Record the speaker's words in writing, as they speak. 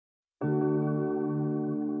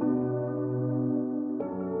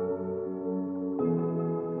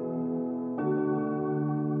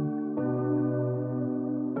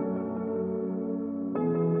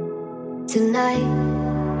tonight.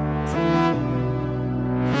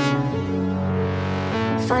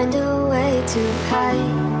 Find a way to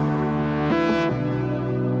hide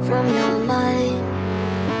from your mind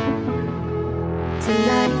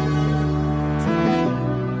tonight.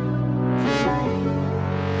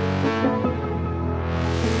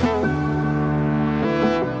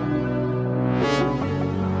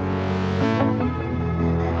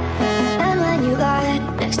 And when you lie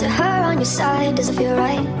next to her on your side, does it feel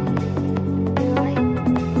right?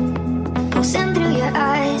 Pulsing through your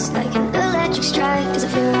eyes like an electric strike, does it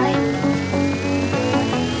feel right?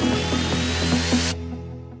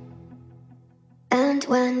 And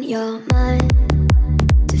when you're mine,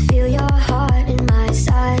 to feel your heart in my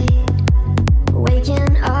side,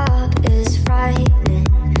 waking up is frightening.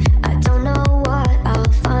 I don't know what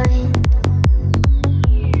I'll find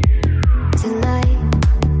tonight.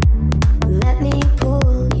 Let me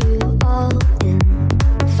pull you all in,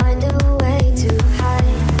 find a way to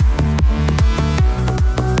hide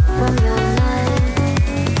from your mind.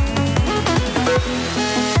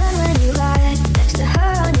 And when you lie next to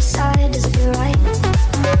her on your side, does it feel right?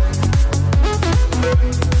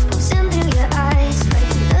 Pulsing through your eyes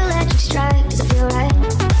like an electric strike, does it feel right?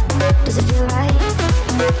 Does it feel right?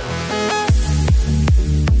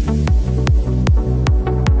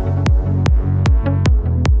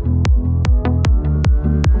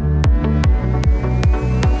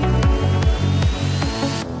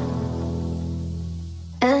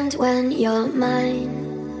 And when you're mine,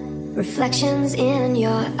 reflections in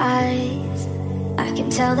your eyes, I can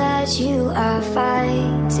tell that you are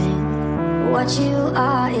fighting what you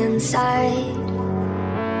are inside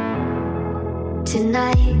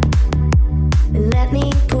tonight. Let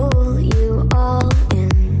me pull you all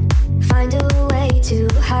in, find a way to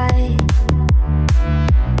hide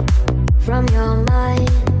from your mind.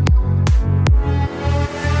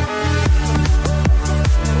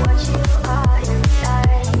 What you are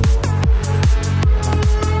inside,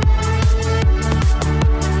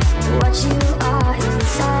 what you are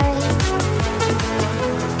inside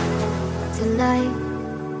tonight,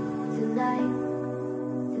 tonight,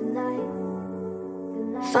 tonight, tonight.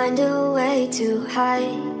 Find a way to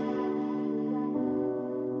hide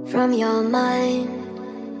from your mind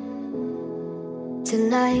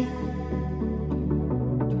tonight.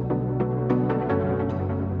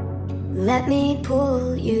 Let me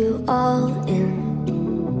pull you all in.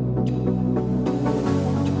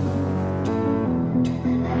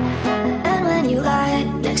 And when you lie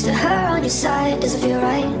next to her on your side, does it feel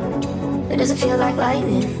right? Or does it feel like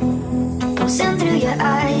lightning pulsing through your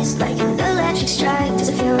eyes like an electric strike? Does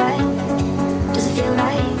it feel right? Does it feel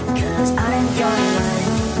right? 'Cause I'm your light.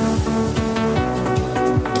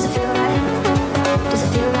 Does it feel right? Does it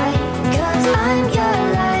feel right? 'Cause I'm your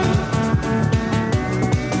light.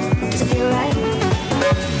 Does it feel right?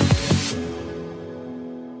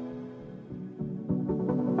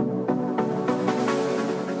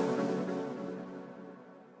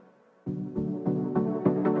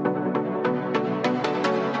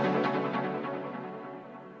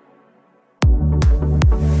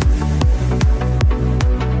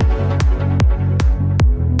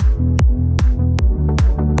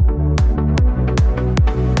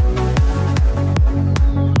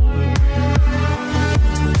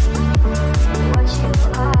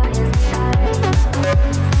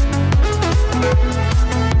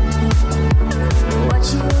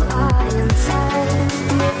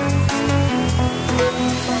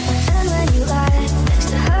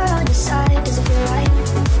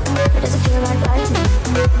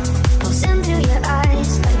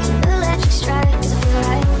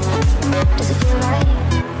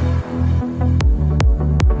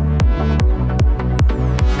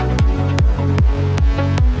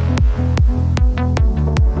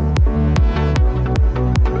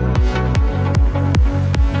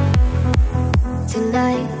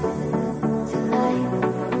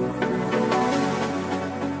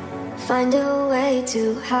 Find a way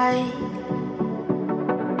to hide.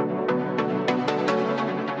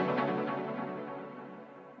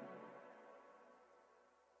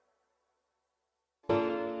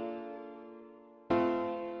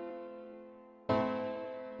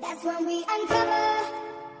 That's when we uncover.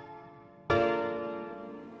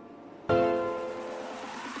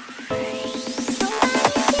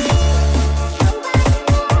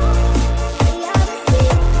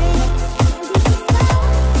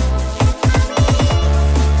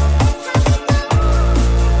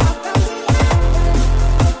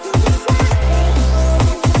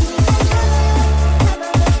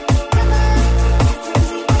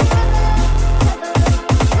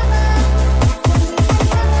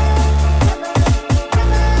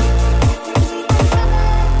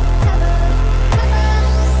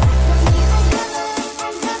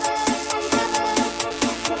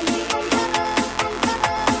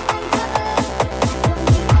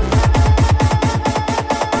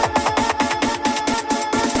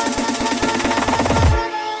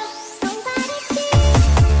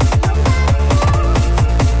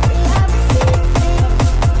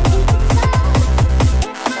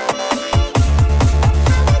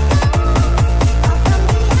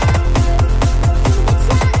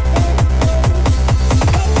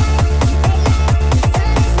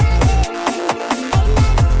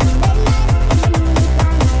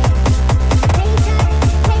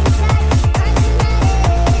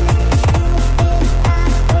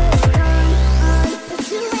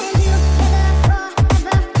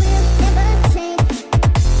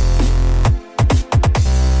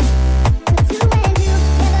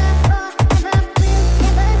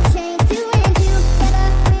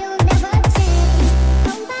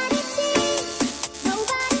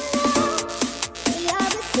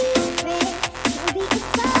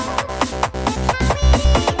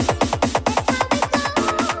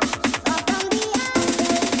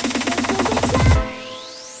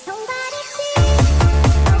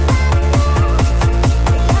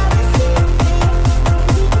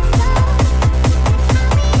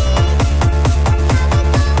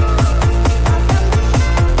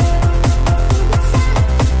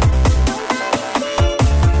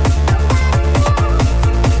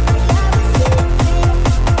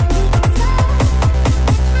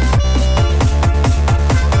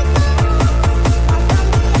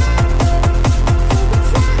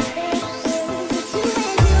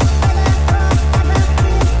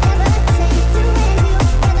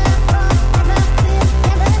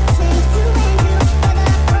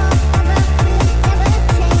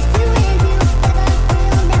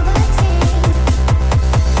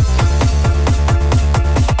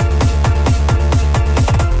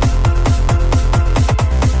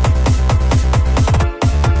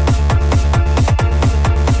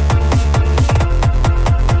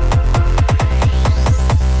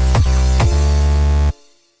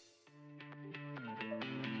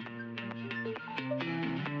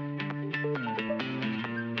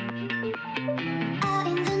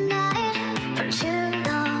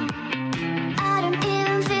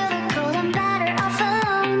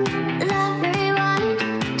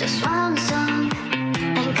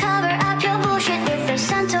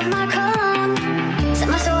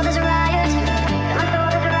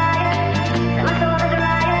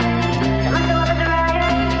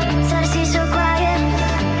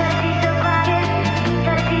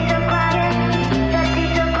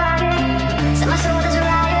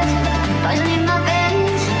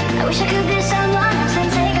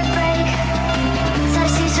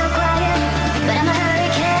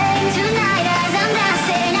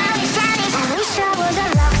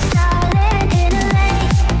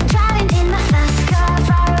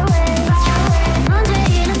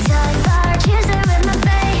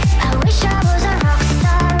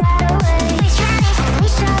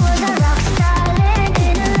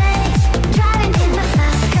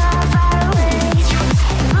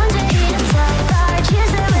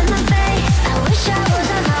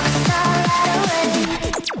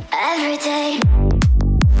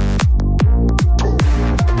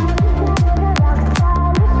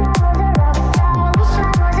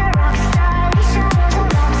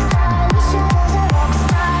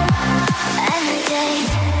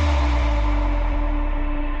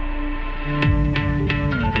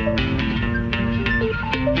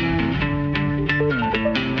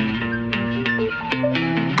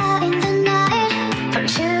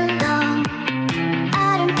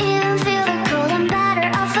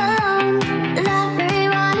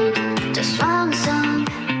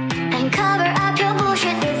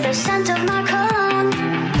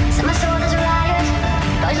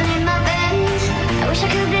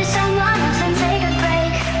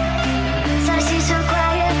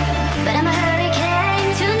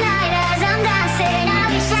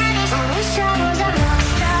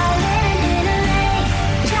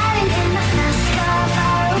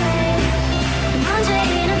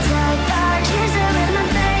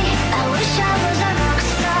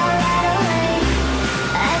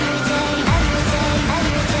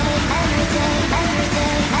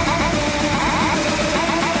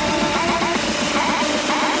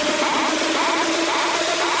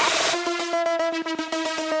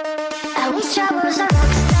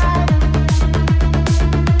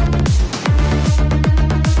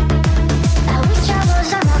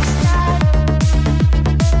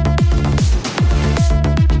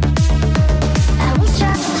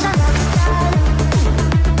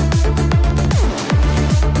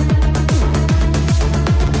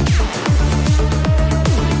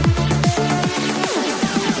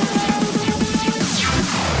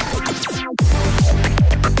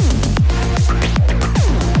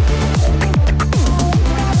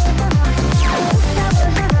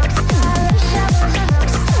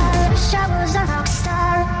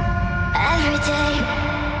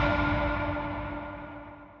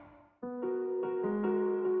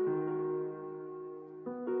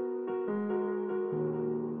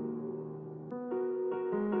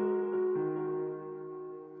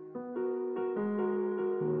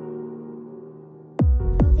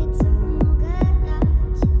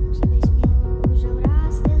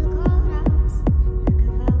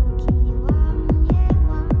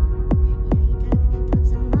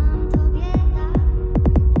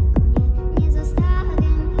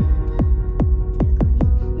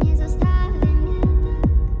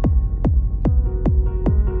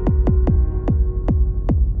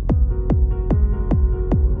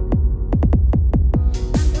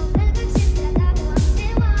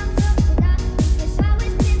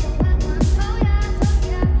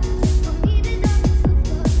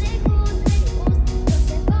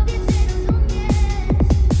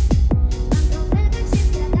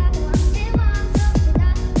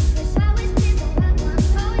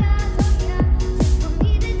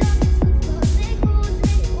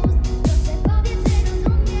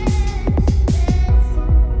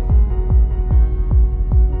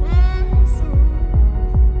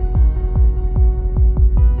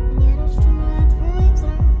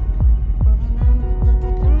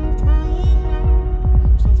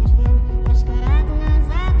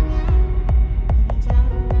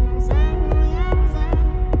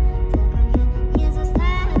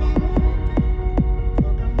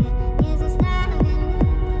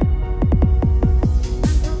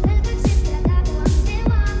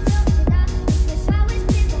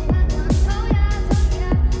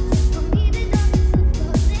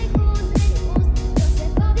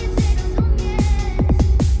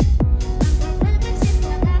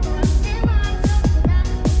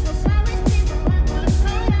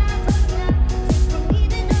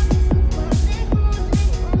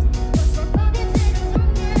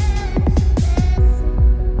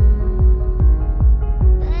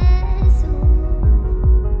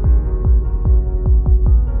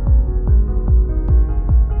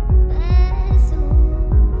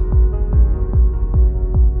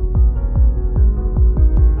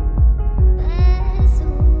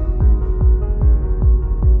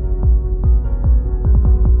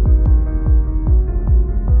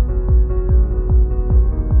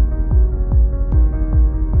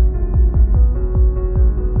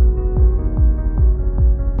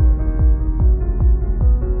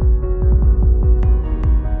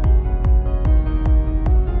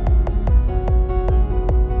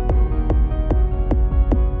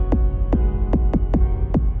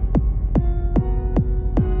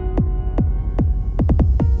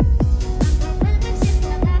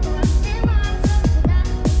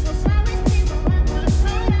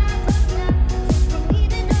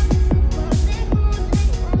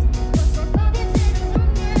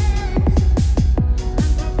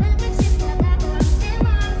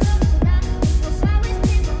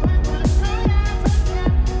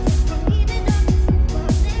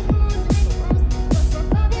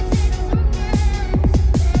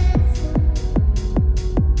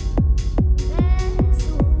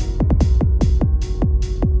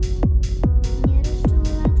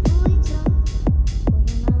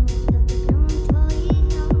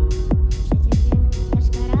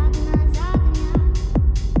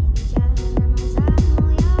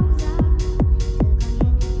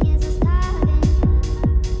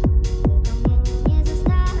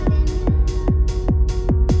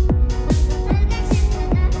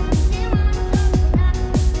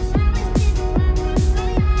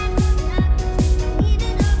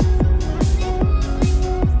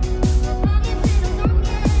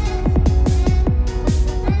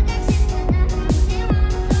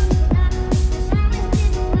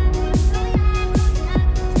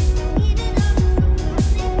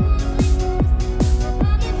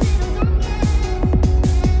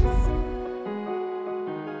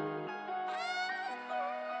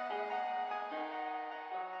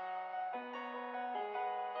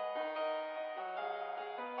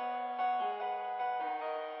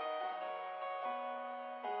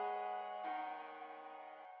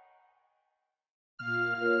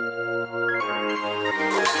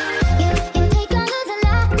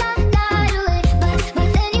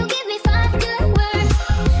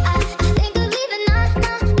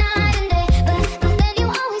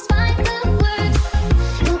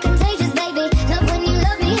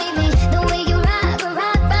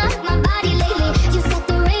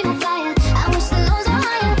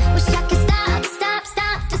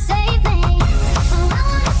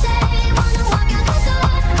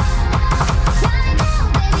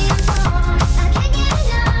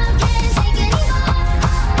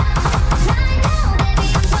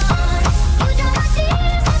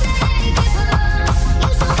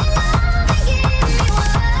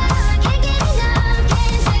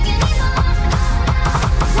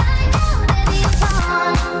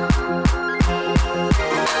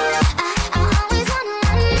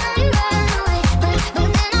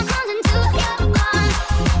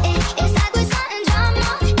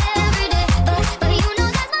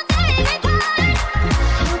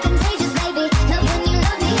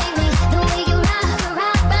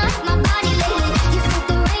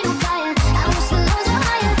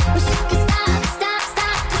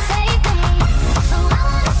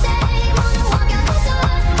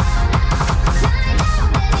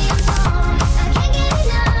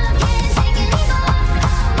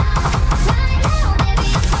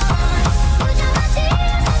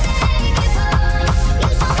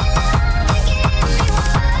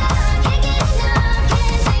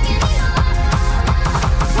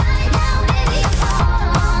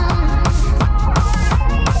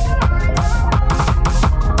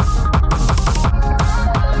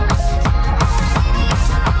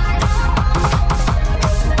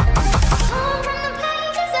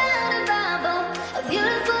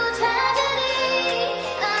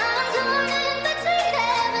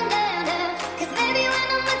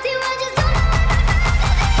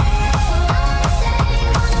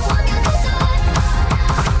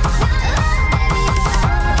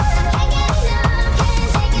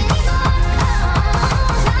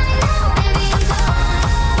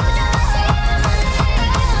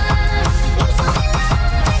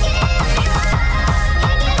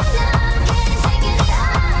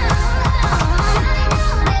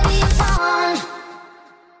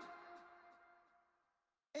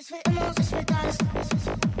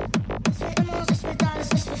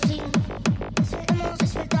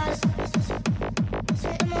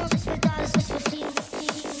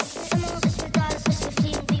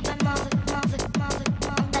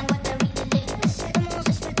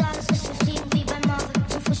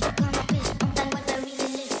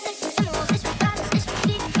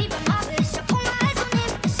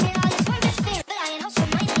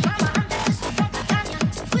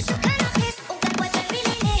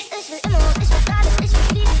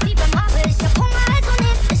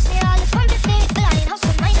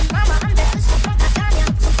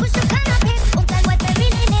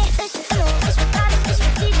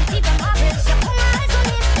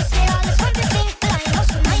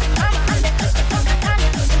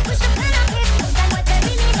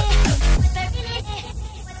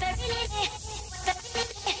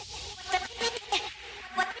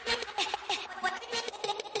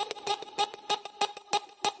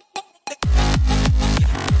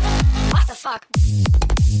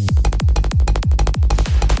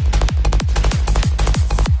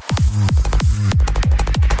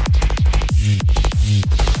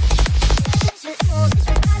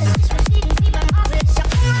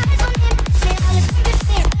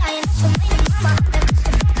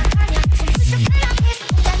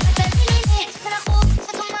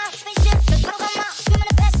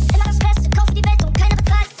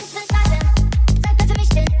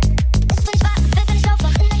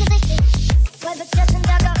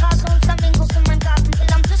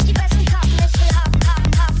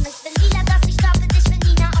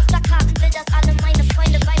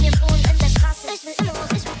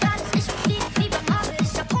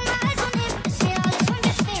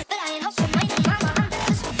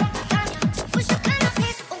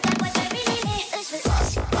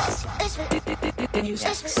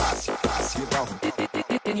 Wir brauchen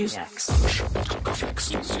den Use-Ex. Flex,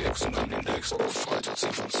 die Exen an den Decks. Auf Alter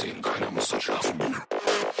 10 von 10, keiner muss dann schlafen.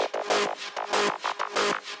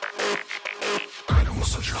 Keiner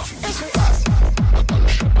muss dann schlafen.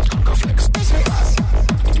 Alles scheppert, kranker Flex.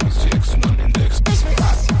 Die Exen an den Decks.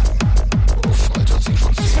 Auf Alter 10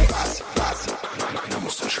 von 10, keiner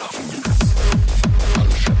muss dann schlafen.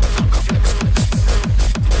 Alles scheppert, kranker Flex.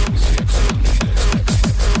 Die Exen an den Decks.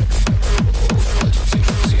 Auf Alter 10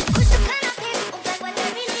 von 10.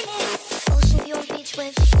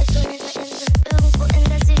 Irgendwo in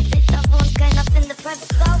der Südsee, da wohnt keiner, findet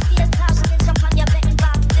Private Bau, 4 Taschen in Champagnerbecken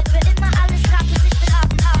baden. Ich will immer alles gratis, ich will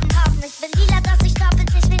haben. Ich will lila, dass ich da bin,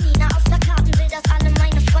 ich will Nina auf Plakaten. Will, dass alle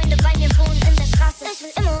meine Freunde bei mir wohnen in der Straße. Ich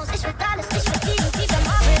will Immos, ich will alles, ich will fliegen wie beim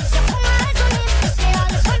Marvel. Ich hab Hunger, also nehm ich will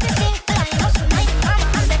alles und wir gehen allein aus für meine Mama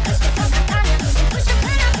an der Küste von Gadania. Ich frische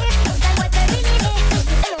Canapé und ein White Berry Lili. Ich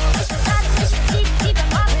will Immos, ich will alles, ich will fliegen wie beim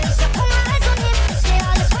Marvel. Ich hab Hunger, also nehm ich will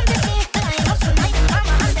alles und wir gehen allein aus für meine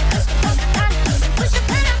Mama an der Küste von Gadania. Ich frische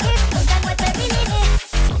Canapé und ein White Berry Lili.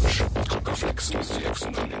 Alles scheppert, kranker Flex. Die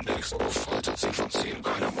Exen an den Decks. Auf Alter 10 von 10,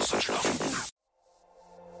 keiner muss dann schlafen.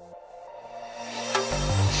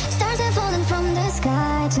 Stars are falling from the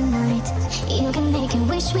sky tonight. You can make a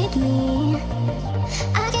wish with me.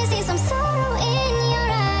 I can see some sorrow in your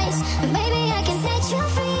eyes. Baby, I can set you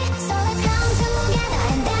free. So let's come together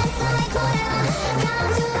and dance like whatever. Come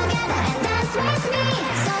together and dance with me.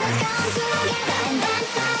 So let's come together and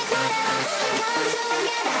dance like whatever. Come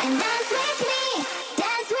together and dance with me.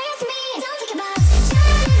 Dance with me. Don't think about it.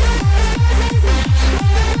 Just dance with me.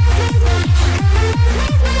 Dance with me.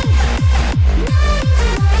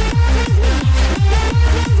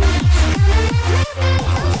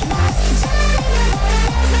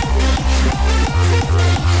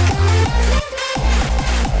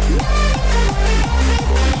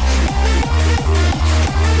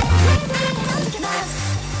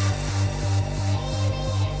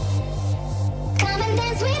 Come and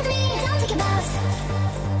dance with me. Don't think about it.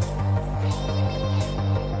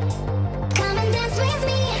 Come and dance with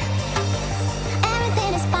me.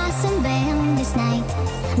 Everything is possible this night.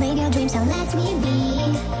 Live your dreams and let me be.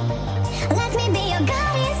 Let me be your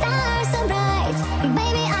guiding star so bright.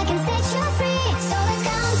 Baby, I can set you free. So let's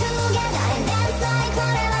come together and dance like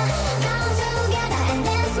whatever. Come together and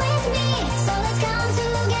dance with me. So let's come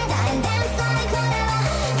together and dance like whatever.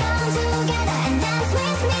 Come together and dance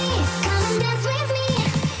with me. Come and dance with me.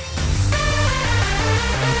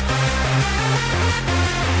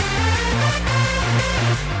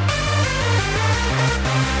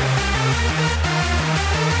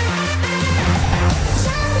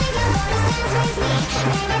 Just leave your voice, dance with me.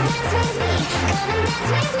 Baby, dance with me. Come and dance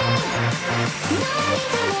with me. No need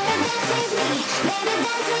to worry, dance with me. Baby,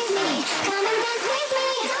 dance with me. Come and dance with me.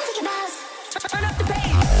 Don't think about it. Turn up the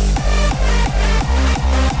bass. Come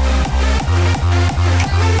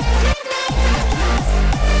and dance with me. Don't think about it.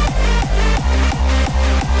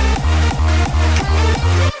 Come and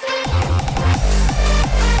dance with me.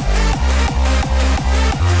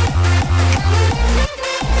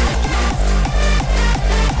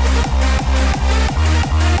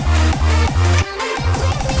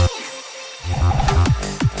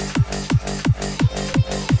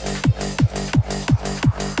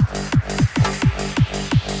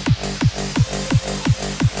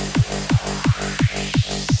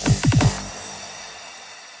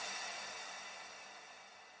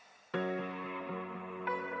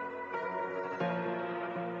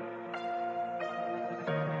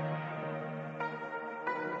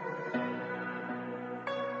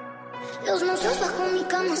 Los monstruos bajo mi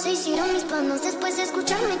cama se hicieron mis panos. Después de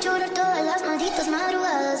escucharme llorar todas las malditas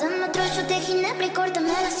madrugadas. Dame otro shot de ginebra y córtame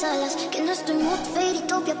las alas. Que no estoy mood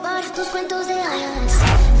fairytopia para tus cuentos de hadas.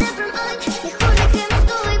 Nevermind, mejor dejemos